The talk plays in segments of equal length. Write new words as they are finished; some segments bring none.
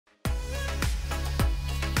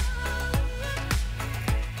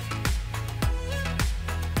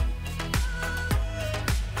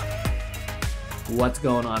What's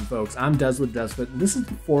going on, folks? I'm Des with DesFit, and this is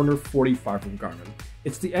the Forerunner 45 from Garmin.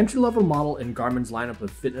 It's the entry-level model in Garmin's lineup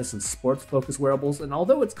of fitness and sports-focused wearables, and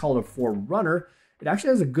although it's called a Forerunner, it actually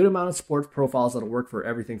has a good amount of sports profiles that'll work for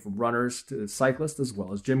everything from runners to cyclists as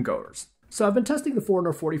well as gym goers. So I've been testing the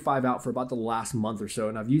Forerunner 45 out for about the last month or so,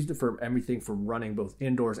 and I've used it for everything from running both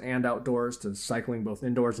indoors and outdoors to cycling both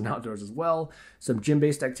indoors and outdoors as well, some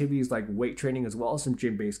gym-based activities like weight training as well as some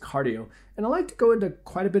gym-based cardio. And I like to go into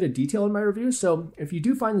quite a bit of detail in my review, so if you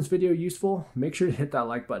do find this video useful, make sure to hit that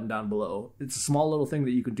like button down below. It's a small little thing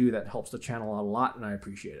that you can do that helps the channel out a lot, and I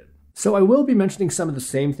appreciate it. So I will be mentioning some of the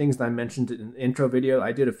same things that I mentioned in the intro video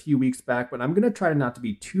I did a few weeks back, but I'm going to try not to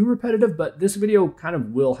be too repetitive, but this video kind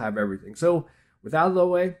of will have everything. So with that out of the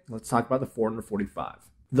way, let's talk about the Forerunner 45.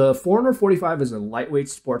 The Forerunner 45 is a lightweight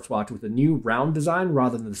sports watch with a new round design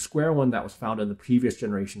rather than the square one that was found in the previous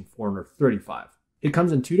generation Forerunner 35. It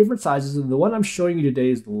comes in two different sizes, and the one I'm showing you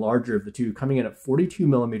today is the larger of the two, coming in at 42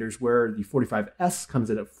 millimeters, where the 45S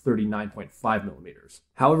comes in at 39.5 millimeters.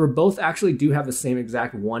 However, both actually do have the same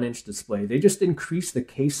exact 1-inch display. They just increased the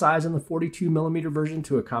case size in the 42 millimeter version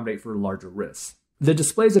to accommodate for larger wrists. The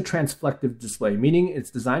display is a transflective display, meaning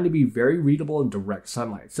it's designed to be very readable in direct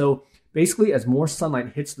sunlight. So basically, as more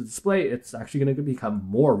sunlight hits the display, it's actually going to become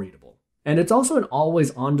more readable. And it's also an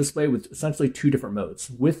always-on display with essentially two different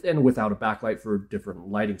modes, with and without a backlight for different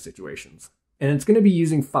lighting situations. And it's going to be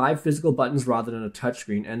using 5 physical buttons rather than a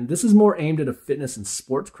touchscreen, and this is more aimed at a fitness and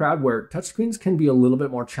sports crowd where touchscreens can be a little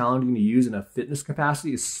bit more challenging to use in a fitness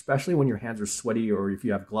capacity, especially when your hands are sweaty or if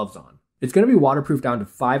you have gloves on. It's going to be waterproof down to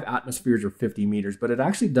 5 atmospheres or 50 meters, but it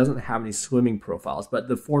actually doesn't have any swimming profiles, but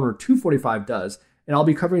the Forerunner 245 does. And I'll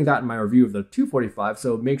be covering that in my review of the 245,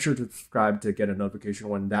 so make sure to subscribe to get a notification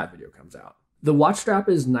when that video comes out. The watch strap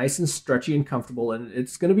is nice and stretchy and comfortable, and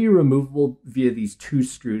it's going to be removable via these 2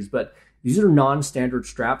 screws, but these are non-standard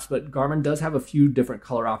straps, but Garmin does have a few different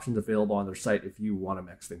color options available on their site if you want to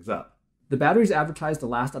mix things up. The battery is advertised to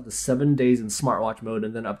last up to 7 days in smartwatch mode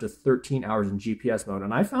and then up to 13 hours in GPS mode,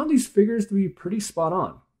 and I found these figures to be pretty spot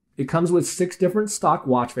on. It comes with 6 different stock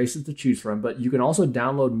watch faces to choose from, but you can also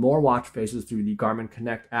download more watch faces through the Garmin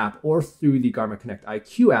Connect app or through the Garmin Connect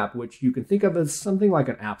IQ app, which you can think of as something like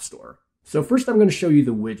an app store. So first I'm going to show you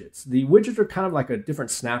the widgets. The widgets are kind of like a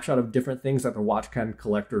different snapshot of different things that the watch can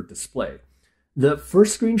collect or display. The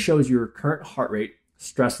first screen shows your current heart rate,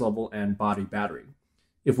 stress level, and body battery.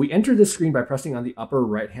 If we enter this screen by pressing on the upper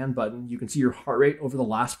right-hand button, you can see your heart rate over the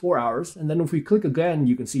last 4 hours, and then if we click again,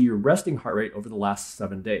 you can see your resting heart rate over the last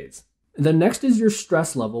 7 days. And then next is your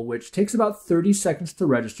stress level, which takes about 30 seconds to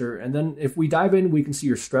register, and then if we dive in, we can see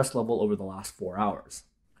your stress level over the last 4 hours.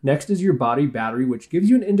 Next is your body battery, which gives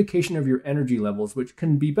you an indication of your energy levels, which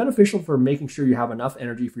can be beneficial for making sure you have enough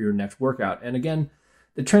energy for your next workout, and again,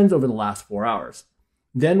 the trends over the last 4 hours.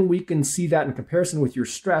 Then we can see that in comparison with your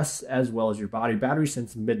stress as well as your body battery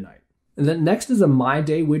since midnight. And then next is a My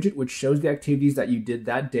Day widget, which shows the activities that you did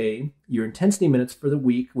that day, your intensity minutes for the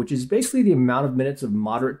week, which is basically the amount of minutes of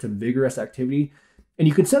moderate to vigorous activity. And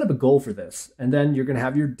you can set up a goal for this. And then you're going to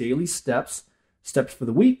have your daily steps for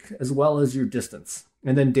the week, as well as your distance.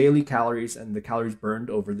 And then daily calories and the calories burned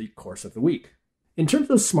over the course of the week. In terms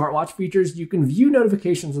of smartwatch features, you can view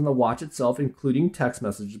notifications on the watch itself, including text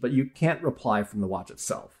messages, but you can't reply from the watch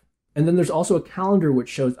itself. And then there's also a calendar which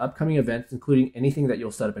shows upcoming events, including anything that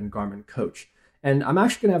you'll set up in Garmin Coach. And I'm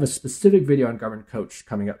actually going to have a specific video on Garmin Coach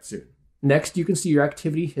coming up soon. Next, you can see your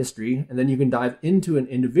activity history, and then you can dive into an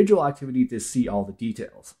individual activity to see all the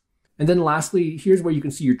details. And then lastly, here's where you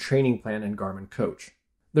can see your training plan in Garmin Coach.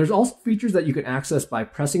 There's also features that you can access by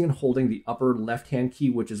pressing and holding the upper left-hand key,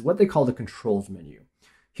 which is what they call the controls menu.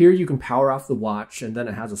 Here you can power off the watch, and then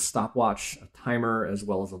it has a stopwatch, a timer, as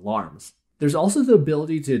well as alarms. There's also the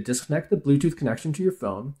ability to disconnect the Bluetooth connection to your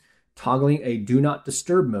phone, toggling a Do Not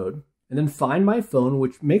Disturb mode, and then Find My Phone,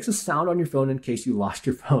 which makes a sound on your phone in case you lost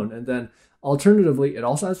your phone. And then alternatively, it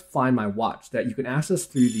also has Find My Watch that you can access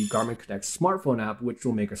through the Garmin Connect smartphone app, which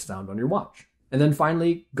will make a sound on your watch. And then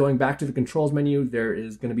finally, going back to the controls menu, there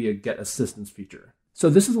is going to be a Get Assistance feature. So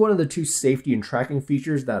this is one of the 2 safety and tracking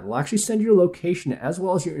features that will actually send your location as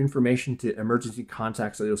well as your information to emergency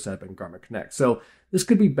contacts that you'll set up in Garmin Connect. So this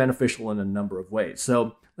could be beneficial in a number of ways.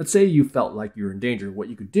 So let's say you felt like you were in danger. What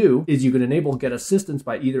you could do is you could enable Get Assistance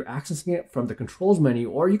by either accessing it from the controls menu,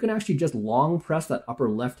 or you can actually just long press that upper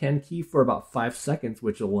left-hand key for about 5 seconds,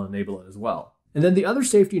 which will enable it as well. And then the other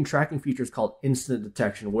safety and tracking feature is called Instant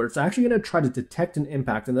Detection, where it's actually going to try to detect an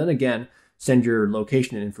impact and then again send your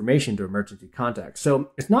location and information to emergency contacts.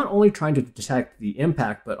 So it's not only trying to detect the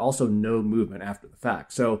impact, but also no movement after the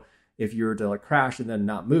fact. So if you were to crash and then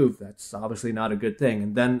not move, that's obviously not a good thing.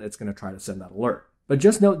 And then it's going to try to send that alert. But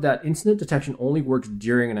just note that incident detection only works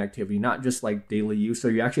during an activity, not just like daily use. So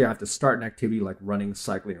you actually have to start an activity like running,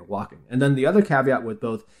 cycling, or walking. And then the other caveat with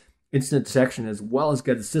both incident detection as well as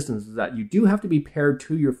get assistance is that you do have to be paired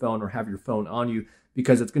to your phone or have your phone on you,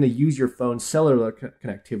 because it's going to use your phone's cellular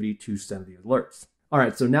connectivity to send the alerts. All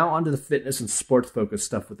right, so now onto the fitness and sports focused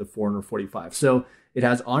stuff with the Forerunner 45. So it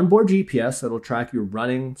has onboard GPS, so it'll track your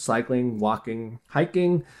running, cycling, walking,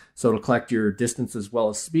 hiking. So it'll collect your distance as well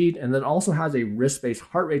as speed. And then also has a wrist-based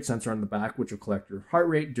heart rate sensor on the back, which will collect your heart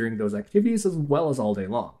rate during those activities as well as all day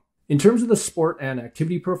long. In terms of the sport and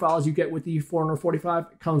activity profiles you get with the Forerunner 45,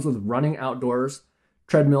 it comes with running outdoors,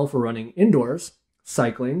 treadmill for running indoors,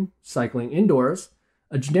 cycling indoors,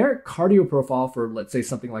 a generic cardio profile for, let's say,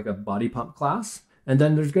 something like a body pump class. And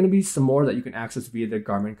then there's going to be some more that you can access via the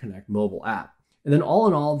Garmin Connect mobile app. And then all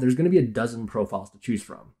in all, there's going to be a dozen profiles to choose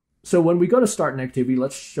from. So when we go to start an activity,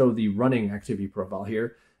 let's show the running activity profile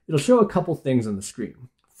here. It'll show a couple things on the screen.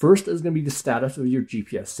 First is going to be the status of your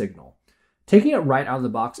GPS signal. Taking it right out of the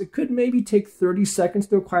box, it could maybe take 30 seconds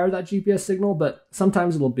to acquire that GPS signal, but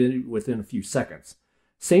sometimes it'll be within a few seconds.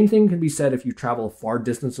 Same thing can be said if you travel a far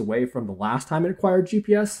distance away from the last time it acquired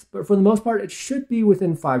GPS, but for the most part, it should be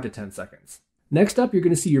within 5 to 10 seconds. Next up, you're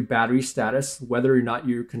going to see your battery status, whether or not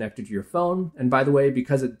you're connected to your phone. And by the way,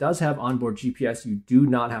 because it does have onboard GPS, you do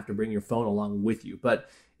not have to bring your phone along with you. But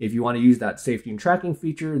if you want to use that safety and tracking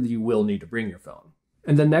feature, you will need to bring your phone.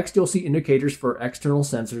 And then next, you'll see indicators for external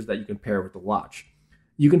sensors that you can pair with the watch.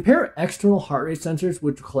 You can pair external heart rate sensors,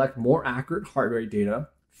 which collect more accurate heart rate data,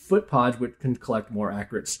 foot pods, which can collect more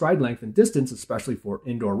accurate stride length and distance, especially for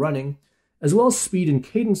indoor running, as well as speed and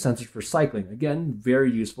cadence sensors for cycling. Again,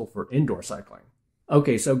 very useful for indoor cycling.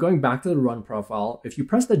 Okay, so going back to the run profile, if you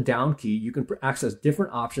press the down key, you can access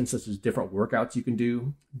different options such as different workouts you can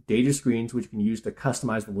do, data screens, which you can use to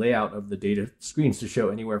customize the layout of the data screens to show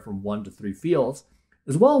anywhere from 1 to 3 fields,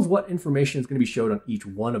 as well as what information is going to be showed on each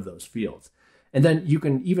one of those fields. And then you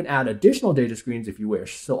can even add additional data screens if you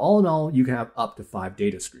wish. So all in all, you can have up to 5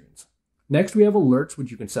 data screens. Next, we have alerts, which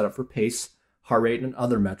you can set up for pace, heart rate, and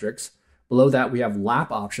other metrics. Below that, we have lap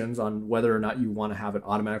options on whether or not you want to have it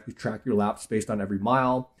automatically track your laps based on every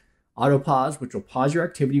mile. Auto pause, which will pause your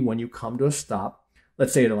activity when you come to a stop.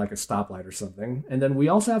 Let's say to like a stoplight or something. And then we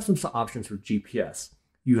also have some options for GPS.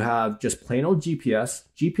 You have just plain old GPS,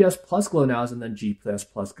 GPS plus GLONASS, and then GPS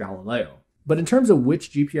plus Galileo. But in terms of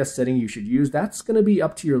which GPS setting you should use, that's going to be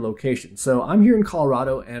up to your location. So I'm here in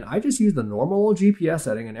Colorado, and I just use the normal old GPS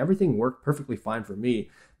setting, and everything worked perfectly fine for me.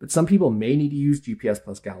 But some people may need to use GPS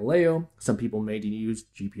plus Galileo. Some people may need to use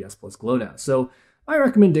GPS plus GLONASS. So my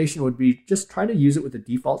recommendation would be just try to use it with the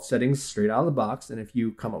default settings straight out of the box. And if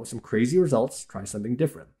you come up with some crazy results, try something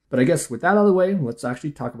different. But I guess with that out of the way, let's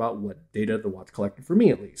actually talk about what data the watch collected for me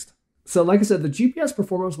at least. So like I said, the GPS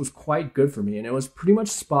performance was quite good for me, and it was pretty much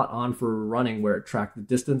spot on for running where it tracked the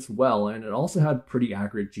distance well, and it also had pretty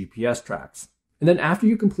accurate GPS tracks. And then after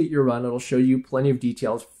you complete your run, it'll show you plenty of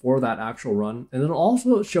details for that actual run, and it'll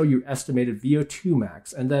also show you estimated VO2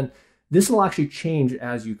 max, and then this will actually change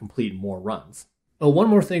as you complete more runs. Oh, one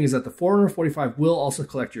more thing is that the Forerunner 45 will also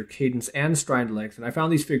collect your cadence and stride length, and I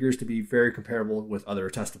found these figures to be very comparable with other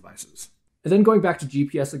test devices. And then going back to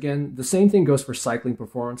GPS again, the same thing goes for cycling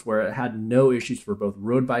performance, where it had no issues for both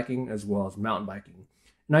road biking as well as mountain biking.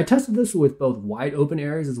 And I tested this with both wide open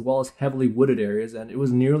areas as well as heavily wooded areas, and it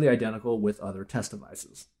was nearly identical with other test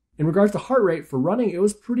devices. In regards to heart rate, for running, it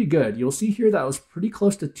was pretty good. You'll see here that I was pretty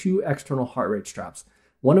close to 2 external heart rate straps.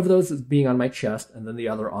 One of those is being on my chest and then the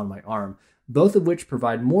other on my arm, both of which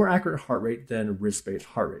provide more accurate heart rate than a wrist-based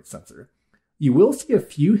heart rate sensor. You will see a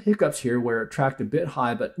few hiccups here where it tracked a bit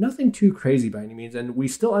high, but nothing too crazy by any means, and we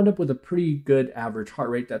still end up with a pretty good average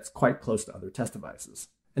heart rate that's quite close to other test devices.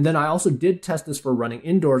 And then I also did test this for running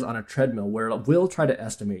indoors on a treadmill where it will try to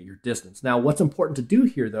estimate your distance. Now, what's important to do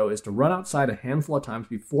here, though, is to run outside a handful of times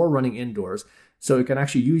before running indoors so it can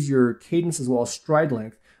actually use your cadence as well as stride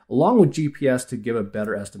length along with GPS to give a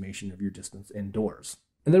better estimation of your distance indoors.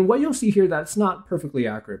 And then what you'll see here, that's not perfectly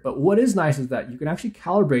accurate, but what is nice is that you can actually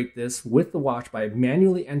calibrate this with the watch by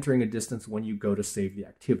manually entering a distance when you go to save the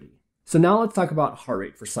activity. So now let's talk about heart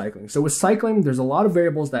rate for cycling. So with cycling, there's a lot of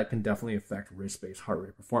variables that can definitely affect wrist-based heart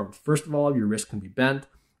rate performance. First of all, your wrist can be bent.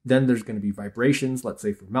 Then there's going to be vibrations, let's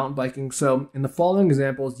say for mountain biking. So in the following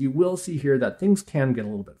examples, you will see here that things can get a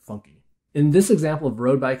little bit funky. In this example of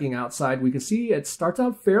road biking outside, we can see it starts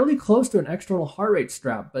out fairly close to an external heart rate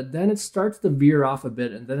strap, but then it starts to veer off a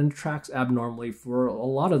bit and then it tracks abnormally for a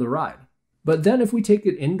lot of the ride. But then if we take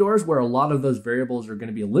it indoors where a lot of those variables are going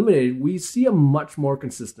to be eliminated, we see a much more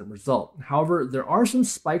consistent result. However, there are some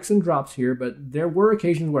spikes and drops here, but there were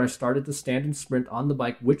occasions where I started to stand and sprint on the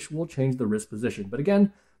bike, which will change the wrist position. But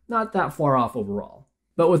again, not that far off overall.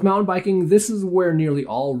 But with mountain biking, this is where nearly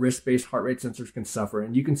all wrist-based heart rate sensors can suffer.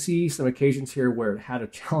 And you can see some occasions here where it had a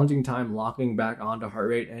challenging time locking back onto heart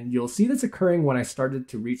rate. And you'll see this occurring when I started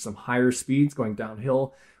to reach some higher speeds going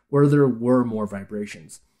downhill where there were more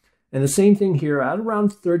vibrations. And the same thing here at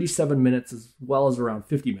around 37 minutes as well as around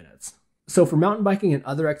 50 minutes. So for mountain biking and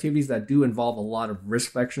other activities that do involve a lot of wrist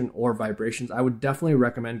flexion or vibrations, I would definitely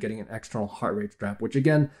recommend getting an external heart rate strap, which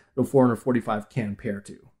again, the Forerunner 45 can pair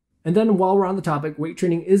to. And then while we're on the topic, weight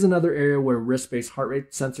training is another area where wrist-based heart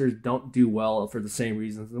rate sensors don't do well for the same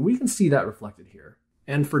reasons, and we can see that reflected here.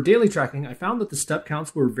 And for daily tracking, I found that the step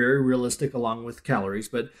counts were very realistic along with calories,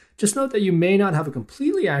 but just note that you may not have a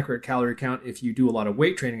completely accurate calorie count if you do a lot of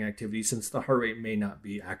weight training activity, since the heart rate may not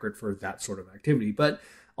be accurate for that sort of activity. But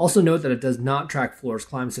also note that it does not track floors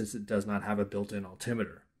climbed since it does not have a built-in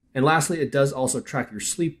altimeter. And lastly, it does also track your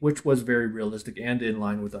sleep, which was very realistic and in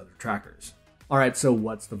line with other trackers. Alright, so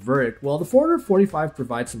what's the verdict? Well, the Forerunner 45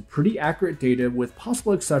 provides some pretty accurate data with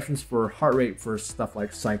possible exceptions for heart rate for stuff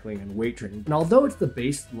like cycling and weight training. And although it's the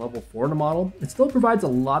base level Forerunner model, it still provides a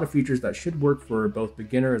lot of features that should work for both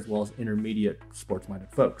beginner as well as intermediate sports-minded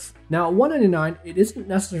folks. Now, at $199, it isn't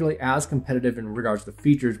necessarily as competitive in regards to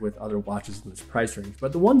features with other watches in this price range,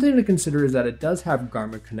 but the one thing to consider is that it does have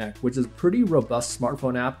Garmin Connect, which is a pretty robust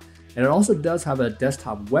smartphone app, and it also does have a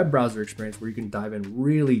desktop web browser experience where you can dive in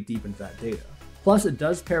really deep into that data. Plus, it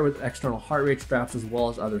does pair with external heart rate straps as well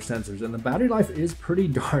as other sensors, and the battery life is pretty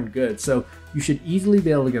darn good, so you should easily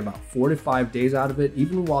be able to get about 4 to 5 days out of it,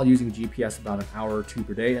 even while using GPS about an hour or two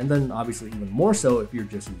per day, and then obviously even more so if you're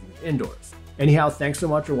just using it indoors. Anyhow, thanks so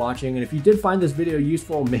much for watching, and if you did find this video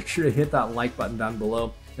useful, make sure to hit that like button down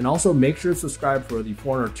below, and also make sure to subscribe for the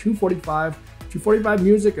Forerunner 245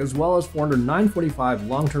 music, as well as Forerunner 945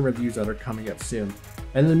 long-term reviews that are coming up soon.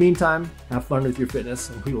 And in the meantime, have fun with your fitness,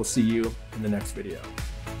 and we will see you in the next video.